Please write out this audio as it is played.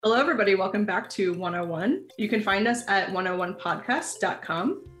Hello, everybody. Welcome back to 101. You can find us at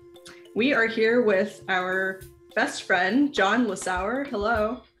 101podcast.com. We are here with our best friend, John Lissauer.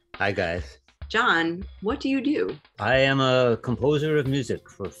 Hello. Hi, guys. John, what do you do? I am a composer of music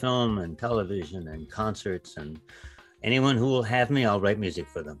for film and television and concerts, and anyone who will have me, I'll write music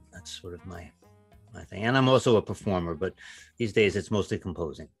for them. That's sort of my thing. And I'm also a performer, but these days it's mostly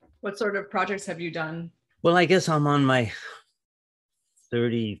composing. What sort of projects have you done? Well, I guess I'm on my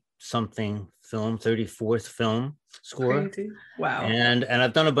 30-something film, 34th film score. Crazy. Wow. And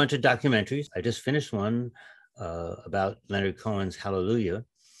I've done a bunch of documentaries. I just finished one about Leonard Cohen's Hallelujah.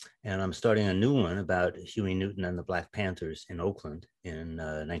 And I'm starting a new one about Huey Newton and the Black Panthers in Oakland in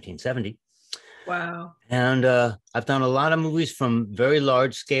 1970. Wow. And I've done a lot of movies from very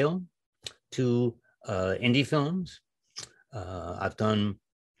large scale to indie films. I've done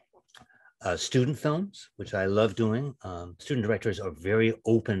student films, which I love doing. Student directors are very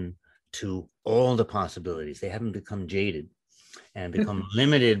open to all the possibilities. They haven't become jaded and become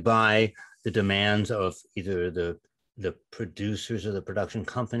limited by the demands of either the producers or the production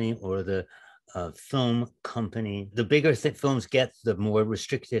company or the film company. The bigger films get, the more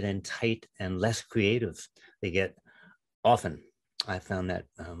restricted and tight and less creative they get often. I found that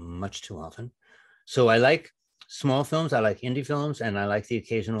much too often. So I like small films, I like indie films, and I like the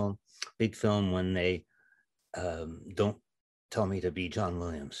occasional big film when they don't tell me to be John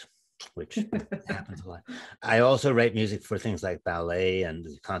Williams, which happens a lot. I also write music for things like ballet and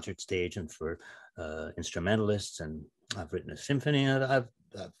the concert stage and for instrumentalists, and I've written a symphony.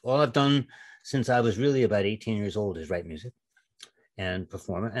 All I've done since I was really about 18 years old is write music and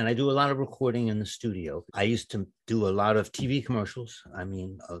perform it. And I do a lot of recording in the studio. I used to do a lot of TV commercials. I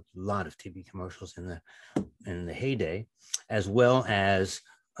mean, a lot of TV commercials in the heyday, as well as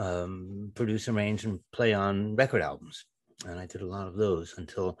produce, arrange, and play on record albums. And I did a lot of those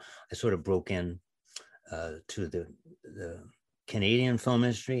until I sort of broke in to the Canadian film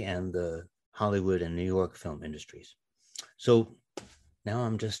industry and the Hollywood and New York film industries. So now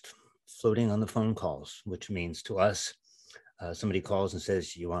I'm just floating on the phone calls, which means to us, somebody calls and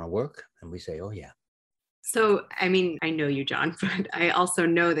says, "You want to work?" And we say, "Oh, yeah." So, I mean, I know you, John, but I also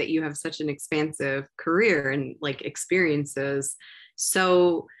know that you have such an expansive career and like experiences.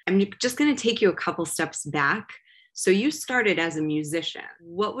 So I'm just going to take you a couple steps back. So you started as a musician.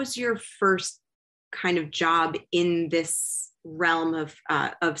 What was your first kind of job in this realm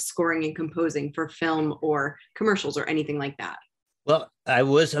of scoring and composing for film or commercials or anything like that? Well, I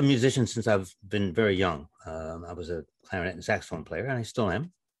was a musician since I've been very young. I was a clarinet and saxophone player, and I still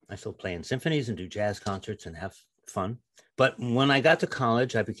am. I still play in symphonies and do jazz concerts and have fun. But when I got to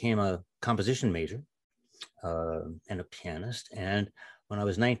college, I became a composition major and a pianist. And when I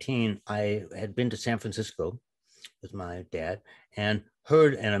was 19, I had been to San Francisco with my dad and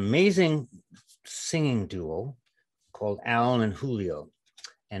heard an amazing singing duo called Al and Julio.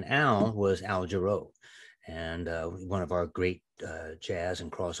 And Al was Al Jarreau, and one of our great jazz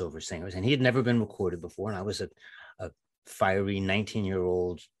and crossover singers. And he had never been recorded before. And I was a fiery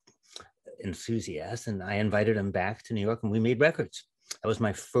 19-year-old enthusiast. And I invited him back to New York, and we made records. That was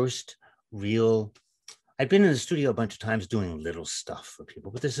my first real, I'd been in the studio a bunch of times doing little stuff for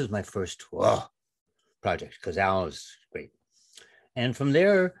people, but this is my first project because Al is great. And from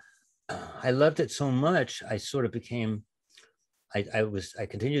there, I loved it so much, I sort of became, I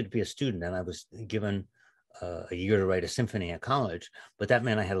continued to be a student, and I was given a year to write a symphony at college, but that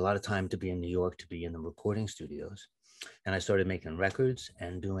meant I had a lot of time to be in New York, to be in the recording studios. And I started making records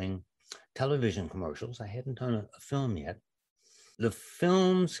and doing television commercials. I hadn't done a film yet. The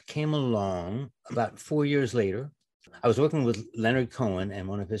films came along about 4 years later. I was working with Leonard Cohen and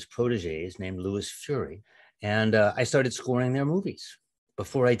one of his proteges named Louis Fury, and I started scoring their movies.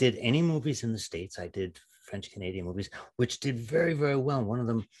 Before I did any movies in the States, I did French-Canadian movies, which did very, very well. One of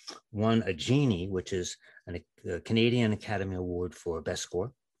them won a Genie, which is a Canadian Academy Award for Best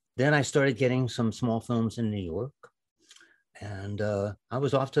Score. Then I started getting some small films in New York, and I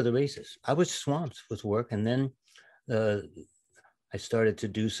was off to the races. I was swamped with work, and then I started to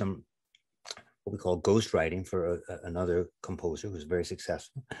do some what we call ghostwriting for another composer who was very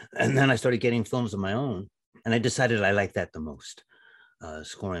successful. And then I started getting films of my own, and I decided I liked that the most.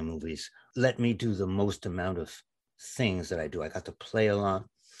 Scoring movies let me do the most amount of things that I do. I got to play a lot.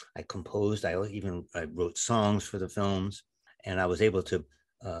 I composed. I wrote songs for the films, and I was able to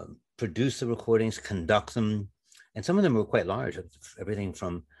produce the recordings, conduct them, and some of them were quite large. Everything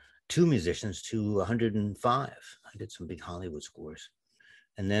from 2 musicians to 105. I did some big Hollywood scores,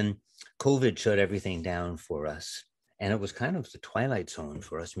 and then COVID shut everything down for us, and it was kind of the twilight zone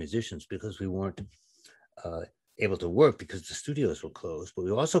for us musicians because we weren't able to work because the studios were closed, but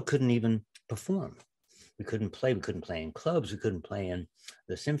we also couldn't even perform. We couldn't play in clubs, we couldn't play in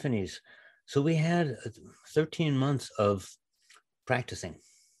the symphonies. So we had 13 months of practicing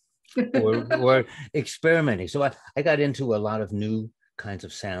or experimenting. So I got into a lot of new kinds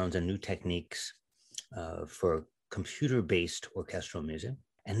of sounds and new techniques for computer-based orchestral music.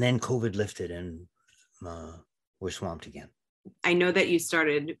 And then COVID lifted and we're swamped again. I know that you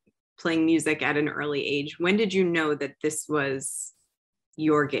started playing music at an early age. When did you know that this was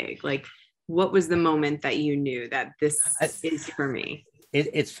your gig? Like, what was the moment that you knew that this is for me?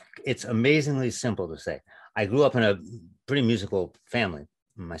 It's amazingly simple to say. I grew up in a pretty musical family.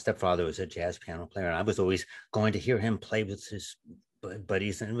 My stepfather was a jazz piano player, and I was always going to hear him play with his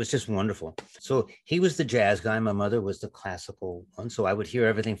buddies, and it was just wonderful. So he was the jazz guy. My mother was the classical one. So I would hear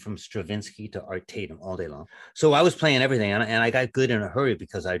everything from Stravinsky to Art Tatum all day long. So I was playing everything, and I got good in a hurry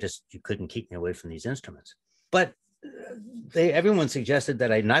because you couldn't keep me away from these instruments. But everyone suggested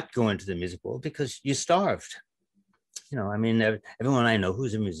that I not go into the music world because you starved. You know, I mean, everyone I know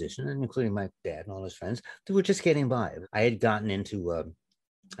who's a musician, and including my dad and all his friends, they were just getting by. I had gotten into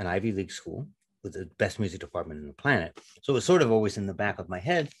an Ivy League school with the best music department in the planet. So it was sort of always in the back of my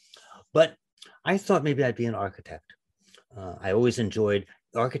head, but I thought maybe I'd be an architect. I always enjoyed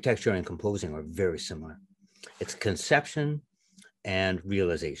architecture and composing are very similar. It's conception and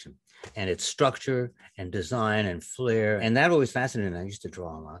realization, and it's structure and design and flair. And that always fascinated me. I used to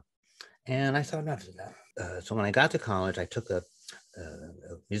draw a lot. And I thought enough of that. So when I got to college, I took a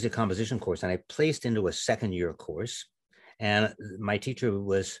music composition course, and I placed into a second-year course. And my teacher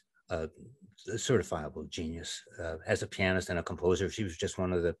was a certifiable genius as a pianist and a composer. She was just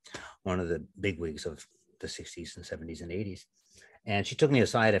one of the bigwigs of the 60s and 70s and 80s. And she took me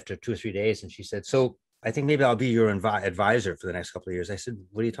aside after 2 or 3 days, and she said, "So I think maybe I'll be your advisor for the next couple of years." I said,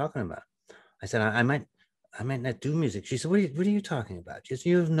 "What are you talking about?" I said, I might not do music." She said, what are you talking about?" She said,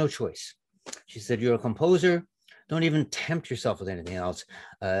 "You have no choice." She said, "You're a composer. Don't even tempt yourself with anything else."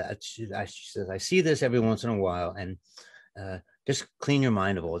 She says, "I see this every once in a while, and just clean your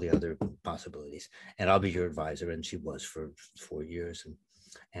mind of all the other possibilities, and I'll be your advisor." And she was for 4 years.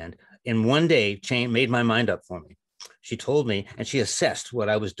 And in one day, made my mind up for me. She told me, and she assessed what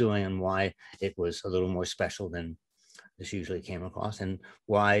I was doing and why it was a little more special than this usually came across, and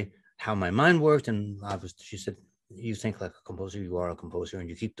how my mind worked. And she said, "You think like a composer, you are a composer, and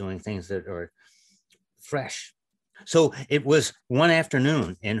you keep doing things that are fresh." So it was one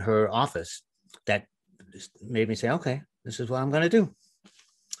afternoon in her office that made me say, "Okay, this is what I'm going to do."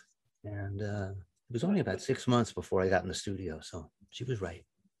 And it was only about 6 months before I got in the studio. So she was right.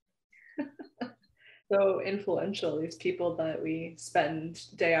 So influential, these people that we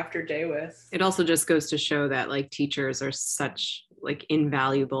spend day after day with. It also just goes to show that like teachers are such like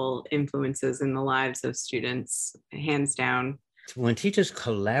invaluable influences in the lives of students, hands down. When teachers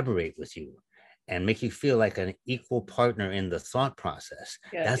collaborate with you and make you feel like an equal partner in the thought process,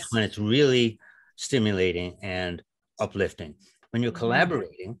 that's when it's really stimulating and uplifting. When you're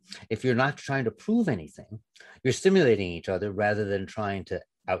collaborating, if you're not trying to prove anything, you're stimulating each other rather than trying to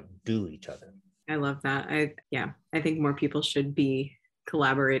outdo each other. I love that. I think more people should be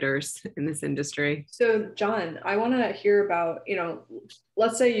collaborators in this industry. So John, I want to hear about,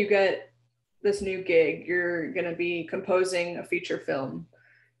 let's say you get this new gig, you're going to be composing a feature film.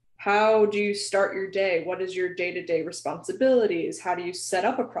 How do you start your day? What is your day-to-day responsibilities? How do you set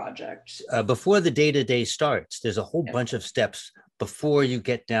up a project? Before the day-to-day starts, there's a whole bunch of steps before you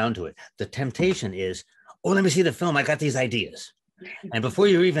get down to it. The temptation is, oh, let me see the film. I got these ideas. And before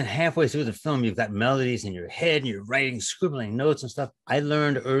you're even halfway through the film, you've got melodies in your head and you're writing, scribbling notes and stuff. I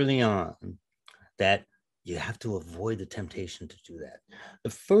learned early on that you have to avoid the temptation to do that.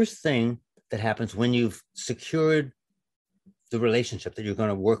 The first thing that happens when you've secured the relationship that you're going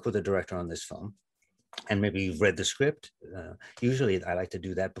to work with a director on this film, and maybe you've read the script. Usually I like to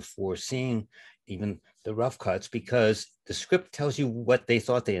do that before seeing even the rough cuts, because the script tells you what they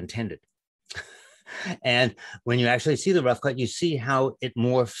thought they intended. And when you actually see the rough cut, you see how it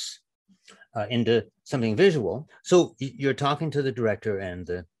morphs into something visual. So you're talking to the director and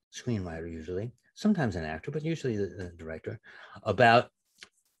the screenwriter, usually, sometimes an actor, but usually the director, about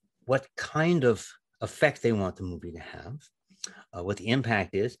what kind of effect they want the movie to have, what the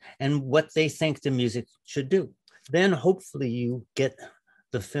impact is, and what they think the music should do. Then hopefully you get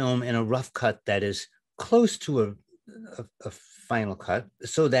the film in a rough cut that is close to a final cut,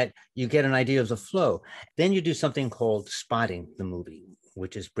 so that you get an idea of the flow. Then you do something called spotting the movie,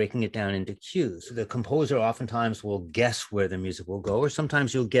 which is breaking it down into cues. The composer oftentimes will guess where the music will go, or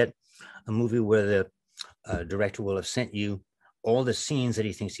sometimes you'll get a movie where the director will have sent you all the scenes that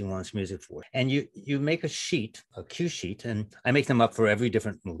he thinks he wants music for. And you make a sheet, a cue sheet, and I make them up for every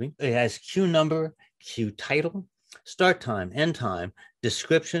different movie. It has cue number, cue title, start time, end time,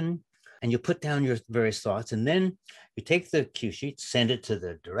 description, and you put down your various thoughts. And then you take the cue sheet, send it to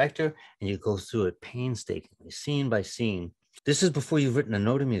the director, and you go through it painstakingly, scene by scene. This is before you've written a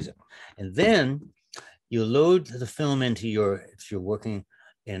note of music. And then you load the film into if you're working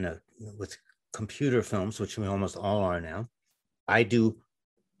with computer films, which we almost all are now. I do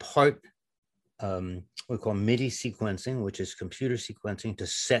part what we call MIDI sequencing, which is computer sequencing to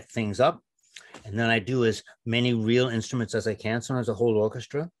set things up. And then I do as many real instruments as I can, sometimes a whole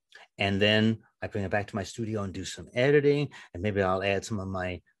orchestra. And then I bring it back to my studio and do some editing. And maybe I'll add some of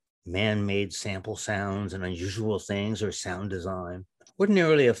my man-made sample sounds and unusual things or sound design.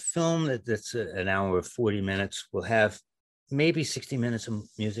 Ordinarily, a film that's an hour or 40 minutes will have maybe 60 minutes of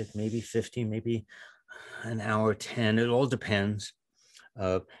music, maybe 50, maybe an hour 10. It all depends.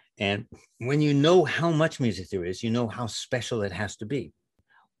 And when you know how much music there is, you know how special it has to be.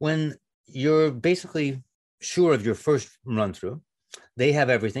 When you're basically sure of your first run through, they have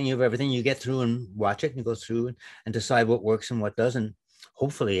everything, you have everything, you get through and watch it and you go through and decide what works and what doesn't.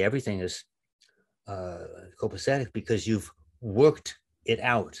 Hopefully everything is copacetic because you've worked it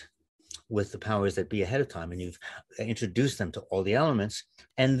out with the powers that be ahead of time and you've introduced them to all the elements.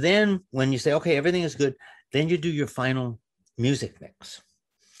 And then when you say, okay, everything is good, then you do your final music mix.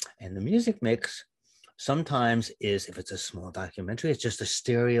 And the music mix sometimes is, if it's a small documentary, it's just a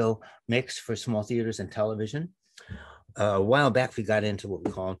stereo mix for small theaters and television. A while back, we got into what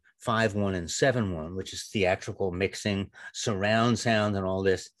we call 5-1 and 7-1, which is theatrical mixing, surround sound and all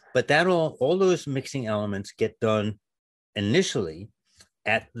this. But that all those mixing elements get done initially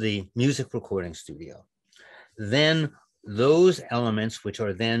at the music recording studio. Then those elements, which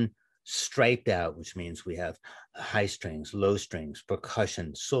are then striped out, which means we have high strings, low strings,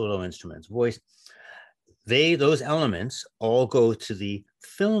 percussion, solo instruments, voice, those elements all go to the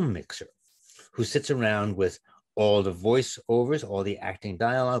film mixer, who sits around with all the voiceovers, all the acting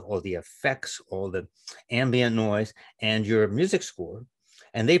dialogue, all the effects, all the ambient noise, and your music score,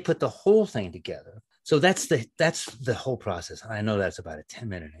 and they put the whole thing together. So that's the whole process. I know that's about a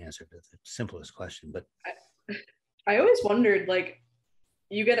 10-minute answer to the simplest question, but I always wondered, like,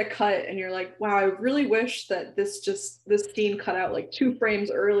 you get a cut and you're like, wow, I really wish that this scene cut out like 2 frames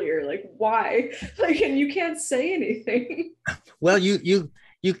earlier. Like, why? Like, and you can't say anything. Well, you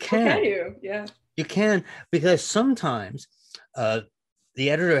can. Or can you? Yeah. You can, because sometimes the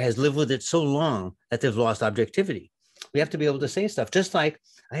editor has lived with it so long that they've lost objectivity. We have to be able to say stuff. Just like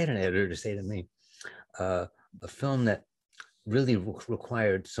I had an editor to say to me, a film that really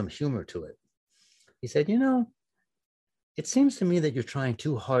required some humor to it. He said, it seems to me that you're trying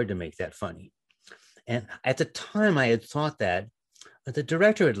too hard to make that funny. And at the time I had thought that, but the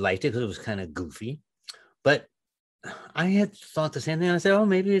director had liked it because it was kind of goofy. But I had thought the same thing. I said, oh,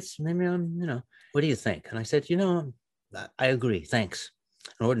 maybe I'm, what do you think? And I said, I agree, thanks.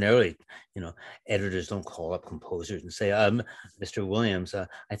 And ordinarily, editors don't call up composers and say, Mr. Williams,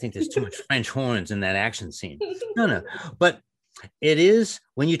 I think there's too much French horns in that action scene. No. But it is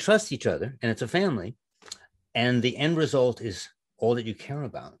when you trust each other and it's a family and the end result is all that you care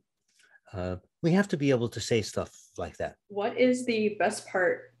about. We have to be able to say stuff like that. What is the best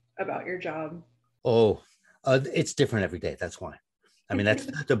part about your job? Oh, it's different every day. That's why. I mean, that's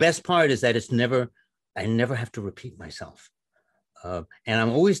the best part, is that I never have to repeat myself. And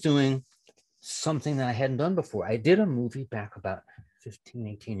I'm always doing something that I hadn't done before. I did a movie back about 15,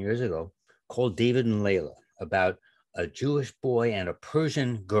 18 years ago called David and Layla, about a Jewish boy and a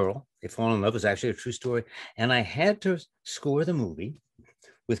Persian girl. They fall in love. It was actually a true story. And I had to score the movie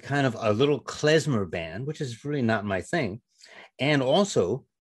with kind of a little klezmer band, which is really not my thing. And also,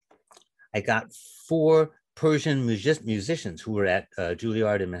 I got 4 Persian musicians who were at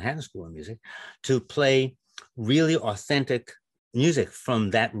Juilliard and Manhattan School of Music to play really authentic music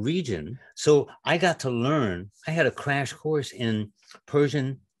from that region. So I got to learn. I had a crash course in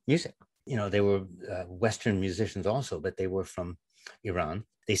Persian music. They were Western musicians also, but they were from Iran.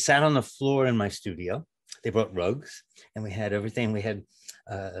 They sat on the floor in my studio. They brought rugs and we had everything. We had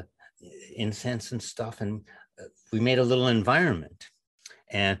incense and stuff, and we made a little environment.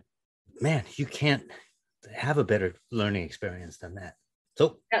 And man, you can't have a better learning experience than that.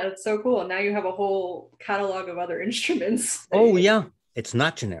 So yeah, that's so cool. Now you have a whole catalog of other instruments. Oh yeah, it's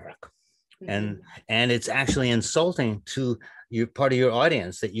not generic. Mm-hmm. And it's actually insulting to your part of your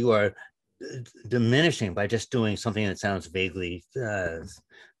audience that you are diminishing by just doing something that sounds vaguely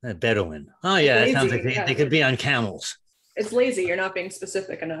Bedouin. Oh yeah, lazy. It sounds like they could be on camels. It's lazy. You're not being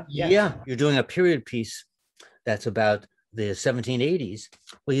specific enough. Yeah, you're doing a period piece that's about the 1780s,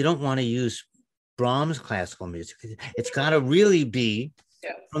 well, you don't want to use Brahms classical music. It's got to really be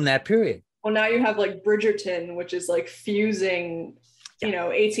from that period. Well, now you have like Bridgerton, which is like fusing,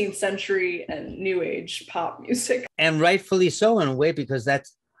 18th century and new age pop music. And rightfully so in a way, because that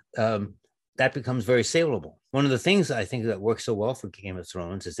becomes very saleable. One of the things I think that works so well for Game of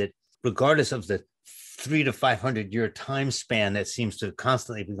Thrones is that regardless of the 300 to 500 year time span that seems to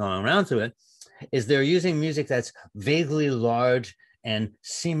constantly be going around through it, is they're using music that's vaguely large and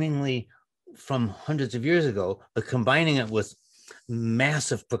seemingly from hundreds of years ago, but combining it with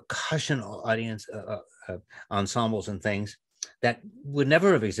massive percussion audience ensembles and things that would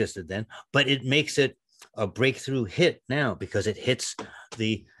never have existed then, but it makes it a breakthrough hit now because it hits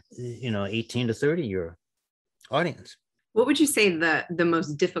the 18 to 30 year audience. What would you say the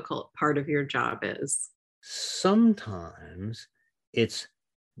most difficult part of your job is? Sometimes it's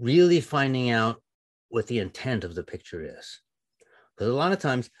really finding out what the intent of the picture is. Because a lot of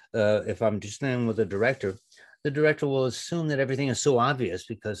times, if I'm just standing with the director will assume that everything is so obvious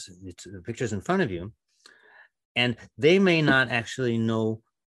because the picture's in front of you, and they may not actually know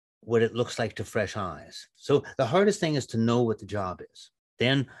what it looks like to fresh eyes. So the hardest thing is to know what the job is.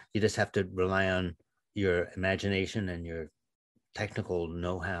 Then you just have to rely on your imagination and your technical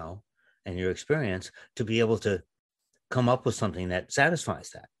know-how and your experience to be able to come up with something that satisfies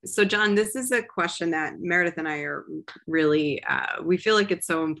that. So John, this is a question that Meredith and I are really, we feel like it's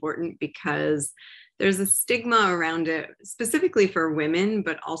so important because there's a stigma around it, specifically for women,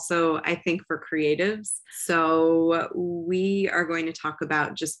 but also I think for creatives. So we are going to talk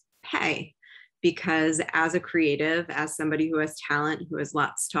about just pay, because as a creative, as somebody who has talent, who has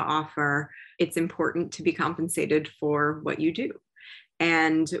lots to offer, it's important to be compensated for what you do.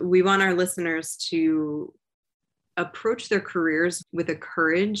 And we want our listeners to approach their careers with a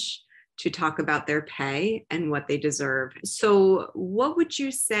courage to talk about their pay and what they deserve. So what would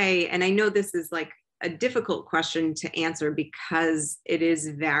you say, and I know this is like a difficult question to answer because it is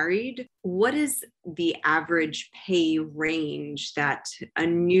varied. What is the average pay range that a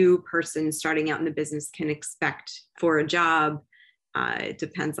new person starting out in the business can expect for a job? It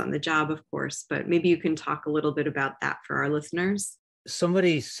depends on the job, of course, but maybe you can talk a little bit about that for our listeners.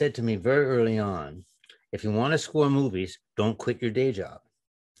 Somebody said to me very early on, if you want to score movies, don't quit your day job.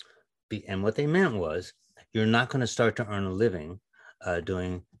 And what they meant was, you're not going to start to earn a living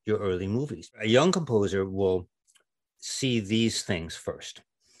doing your early movies. A young composer will see these things first.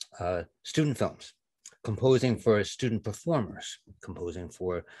 Student films, composing for student performers, composing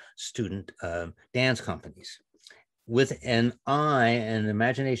for student dance companies, with an eye and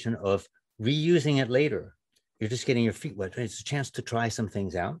imagination of reusing it later. You're just getting your feet wet. It's a chance to try some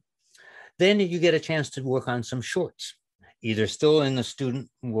things out. Then you get a chance to work on some shorts, either still in the student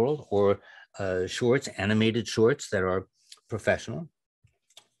world or shorts, animated shorts that are professional.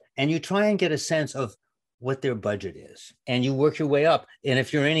 And you try and get a sense of what their budget is. And you work your way up. And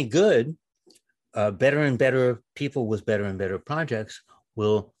if you're any good, better and better people with better and better projects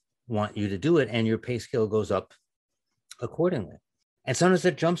will want you to do it. And your pay scale goes up accordingly. And sometimes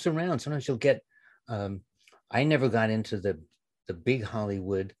it jumps around. Sometimes you'll get, I never got into the big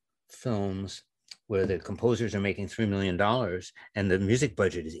Hollywood films where the composers are making $3 million and the music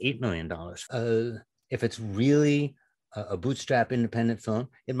budget is $8 million. If it's really a bootstrap independent film,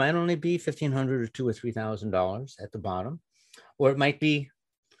 it might only be $1,500 or $2,000 or $3,000 at the bottom, or it might be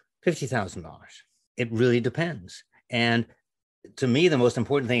 $50,000. It really depends. And to me, the most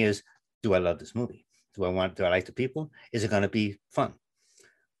important thing is, do I love this movie? Do I like the people? Is it going to be fun?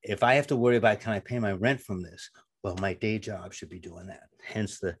 If I have to worry about, can I pay my rent from this? Well, my day job should be doing that.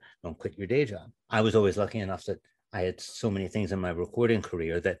 Hence the don't quit your day job. I was always lucky enough that I had so many things in my recording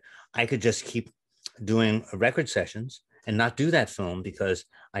career that I could just keep doing record sessions and not do that film because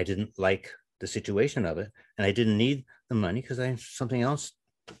I didn't like the situation of it. And I didn't need the money because I had something else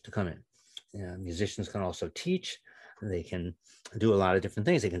to come in. Musicians can also teach. They can do a lot of different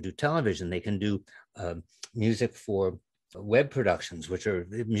things. They can do television. They can do music for web productions, which are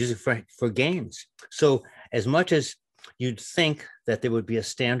music for games. So as much as you'd think that there would be a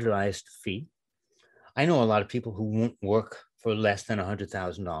standardized fee, I know a lot of people who won't work for less than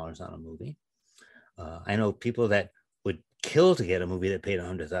 $100,000 on a movie. I know people that would kill to get a movie that paid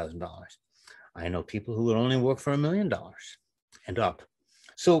 $100,000. I know people who would only work for $1 million and up.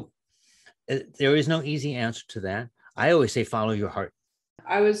 So there is no easy answer to that. I always say, follow your heart.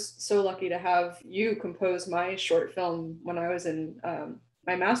 I was so lucky to have you compose my short film when I was in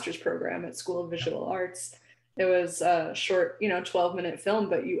my master's program at School of Visual Arts. It was a short, 12-minute film,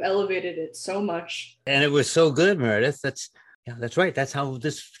 but you elevated it so much. And it was so good, Meredith. That's right. That's how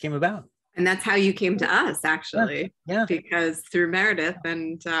this came about. And that's how you came to us, actually. Yeah. Because through Meredith,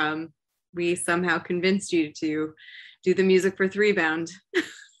 and we somehow convinced you to do the music for Three Bound.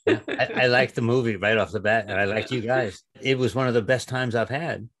 Yeah. I liked the movie right off the bat, and I liked you guys. It was one of the best times I've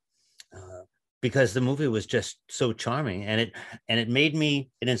had, because the movie was just so charming, and it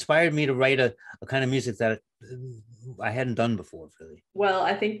inspired me to write a kind of music that I hadn't done before, really. Well,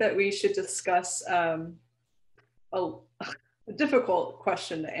 I think that we should discuss a difficult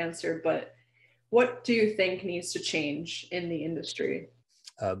question to answer, but what do you think needs to change in the industry?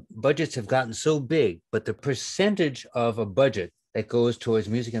 Budgets have gotten so big, but the percentage of a budget that goes towards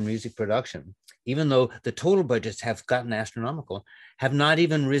music and music production, even though the total budgets have gotten astronomical, have not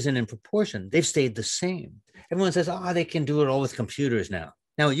even risen in proportion. They've stayed the same. Everyone says, they can do it all with computers now.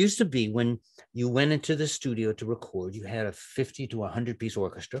 Now, it used to be when you went into the studio to record, you had a 50 to 100 piece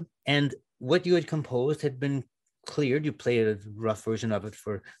orchestra, and what you had composed had been cleared. You played a rough version of it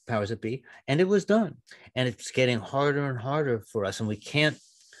for powers that be, and it was done. And it's getting harder and harder for us, and we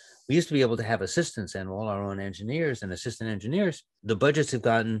used to be able to have assistants and all our own engineers and assistant engineers. The budgets have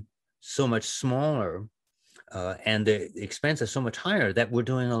gotten so much smaller, and the expense is so much higher, that we're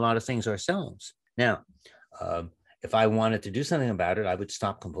doing a lot of things ourselves. Now, if I wanted to do something about it, I would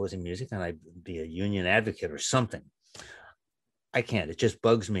stop composing music and I'd be a union advocate or something. I can't. It just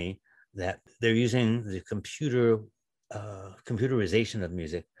bugs me that they're using the computerization of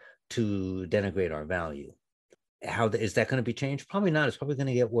music to denigrate our value. How is that going to be changed? Probably not. It's probably going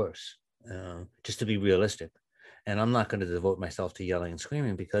to get worse, just to be realistic. And I'm not going to devote myself to yelling and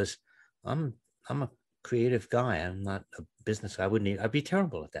screaming, because I'm a creative guy. I'm not a business guy. I'd be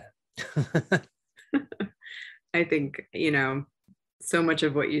terrible at that. I think, so much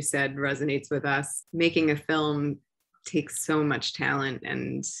of what you said resonates with us. Making a film takes so much talent,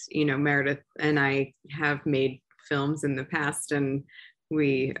 and, Meredith and I have made films in the past, and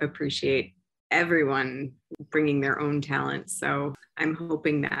we appreciate everyone bringing their own talent. So I'm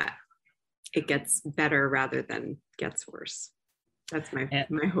hoping that it gets better rather than gets worse. That's my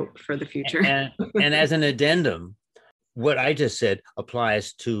hope for the future. And as an addendum, what I just said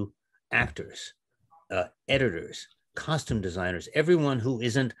applies to actors, editors, costume designers, everyone who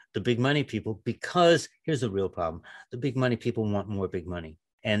isn't the big money people, because here's the real problem. The big money people want more big money.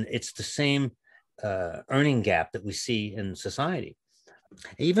 And it's the same earning gap that we see in society.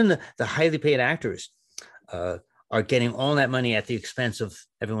 Even the highly paid actors are getting all that money at the expense of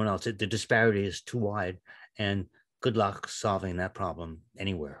everyone else. The disparity is too wide, and good luck solving that problem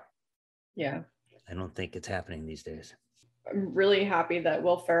anywhere. Yeah. I don't think it's happening these days. I'm really happy that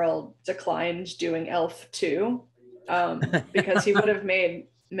Will Ferrell declined doing Elf 2, because he would have made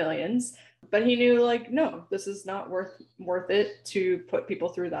millions, but he knew, no, this is not worth it to put people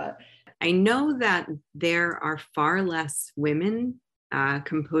through that. I know that there are far less women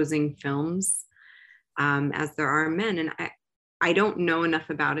composing films as there are men, and I don't know enough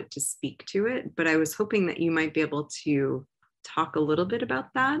about it to speak to it, but I was hoping that you might be able to talk a little bit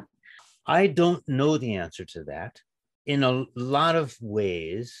about that. I don't know the answer to that. In a lot of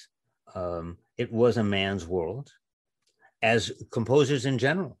ways, it was a man's world, as composers in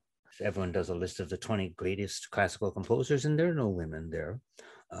general. Everyone does a list of the 20 greatest classical composers, and there are no women there,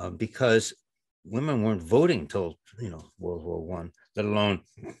 because women weren't voting till World War I, let alone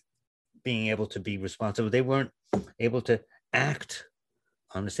being able to be responsible. They weren't able to act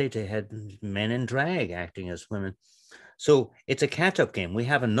on the stage. They had men in drag acting as women. So it's a catch-up game. We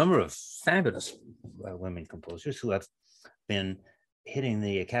have a number of fabulous women composers who have been hitting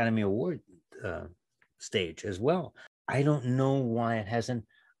the Academy Award stage as well. I don't know why it hasn't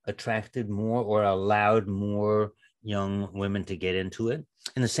attracted more or allowed more young women to get into it.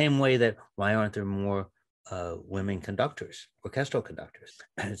 In the same way that why aren't there more women conductors, orchestral conductors?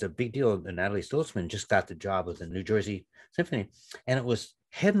 It's a big deal. Natalie Stoltzman just got the job with the New Jersey Symphony, and it was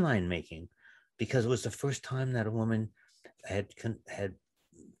headline making because it was the first time that a woman had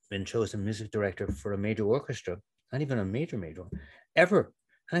been chosen music director for a major orchestra, not even a major ever.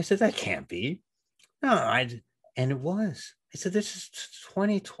 And I said, that can't be. No, and it was. I said, this is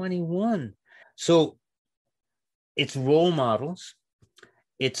 2021. So it's role models.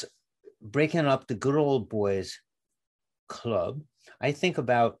 It's breaking up the good old boys club. I think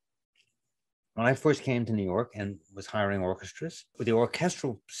about when I first came to New York and was hiring orchestras, the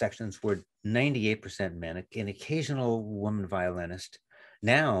orchestral sections were 98% men, an occasional woman violinist.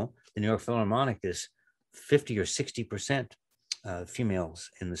 Now, the New York Philharmonic is 50 or 60% females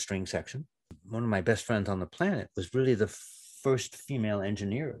in the string section. One of my best friends on the planet was really the first female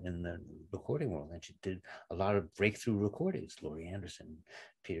engineer in the recording world, and she did a lot of breakthrough recordings, Laurie Anderson,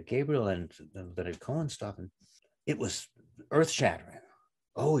 Peter Gabriel, and Leonard Cohen stuff, and it was earth-shattering.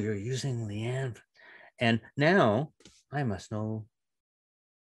 oh, you're using Leanne. And now I must know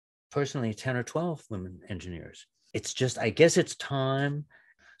personally 10 or 12 women engineers. It's just, I guess it's time.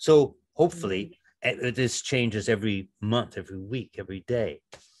 So hopefully this changes every month, every week, every day.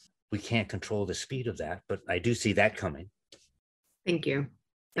 We can't control the speed of that, but I do see that coming. Thank you.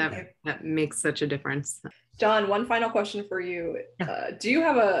 That makes such a difference. John, one final question for you. Do you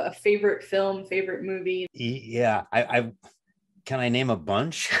have a favorite film, favorite movie? Yeah, I can I name a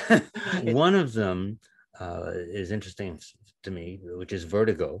bunch? One of them is interesting to me, which is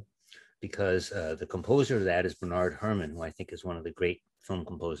Vertigo, because the composer of that is Bernard Herrmann, who I think is one of the great film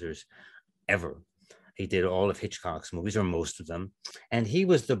composers ever. He did all of Hitchcock's movies, or most of them, and he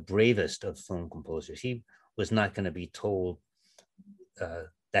was the bravest of film composers. He was not going to be told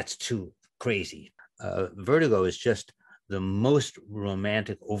that's too crazy. Vertigo is just the most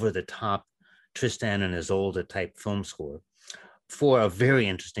romantic, over-the-top Tristan and Isolde type film score for a very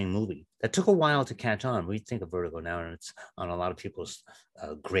interesting movie that took a while to catch on. We think of Vertigo now, and it's on a lot of people's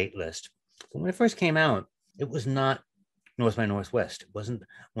great list. But when it first came out, it was not North by Northwest. It wasn't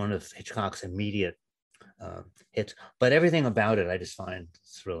one of Hitchcock's immediate hits, but everything about it I just find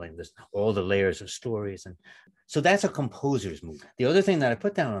thrilling. There's all the layers of stories, and so that's a composer's movie. The other thing that I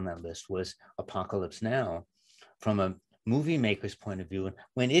put down on that list was Apocalypse Now, from a movie maker's point of view. And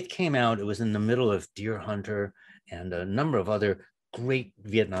when it came out, it was in the middle of Deer Hunter and a number of other great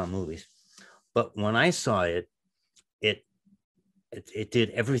Vietnam movies. But when I saw it, it did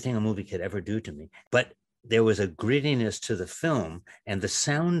everything a movie could ever do to me. But there was a grittiness to the film and the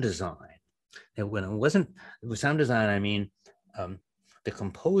sound design. And when it was sound design, I mean, the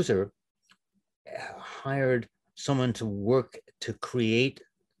composer hired someone to work to create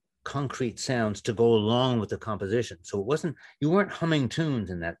concrete sounds to go along with the composition. So it wasn't, you weren't humming tunes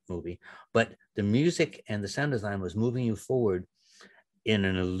in that movie, but the music and the sound design was moving you forward in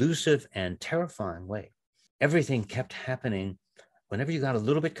an elusive and terrifying way. Everything kept happening whenever you got a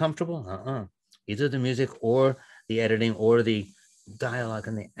little bit comfortable, either the music or the editing or the dialogue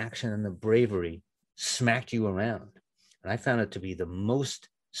and the action and the bravery smacked you around. And I found it to be the most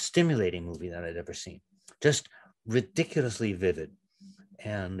stimulating movie that I'd ever seen. Just ridiculously vivid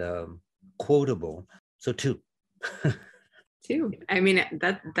and quotable. So 2. 2. I mean,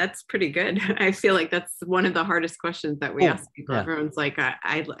 that's pretty good. I feel like that's one of the hardest questions that we ask people. Yeah. Everyone's like,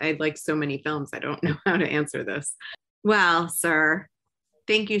 I like so many films. I don't know how to answer this. Well, sir,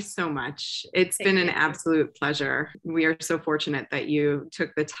 thank you so much. It's been an absolute pleasure. We are so fortunate that you took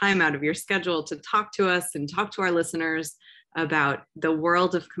the time out of your schedule to talk to us and talk to our listeners about the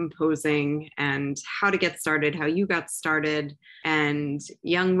world of composing and how to get started, how you got started. And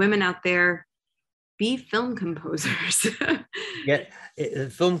young women out there, be film composers. Yeah,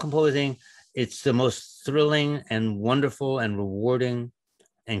 film composing, it's the most thrilling and wonderful and rewarding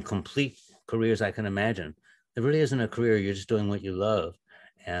and complete careers I can imagine. There really isn't a career, you're just doing what you love.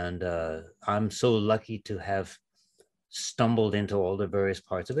 And I'm so lucky to have stumbled into all the various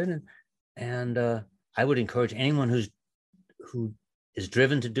parts of it. And I would encourage anyone who is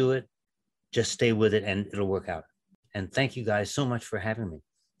driven to do it, just stay with it and it'll work out. And thank you guys so much for having me.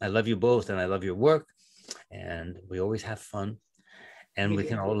 I love you both and I love your work, and we always have fun and we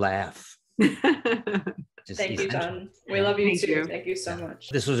can all laugh. Thank you, John. We love you too. Thank you so much.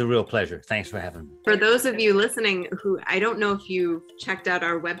 This was a real pleasure. Thanks for having me. For those of you listening who, I don't know if you've checked out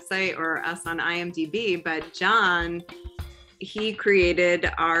our website or us on IMDb, but John, he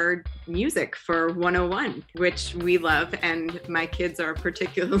created our music for 101, which we love, and my kids are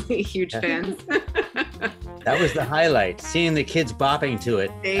particularly huge fans. That was the highlight, seeing the kids bopping to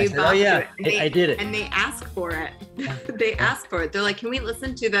it. I said, oh yeah, I did it. And they ask for it. They ask for it. They're like, can we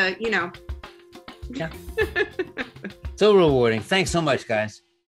listen to the, Yeah. So rewarding. Thanks so much, guys.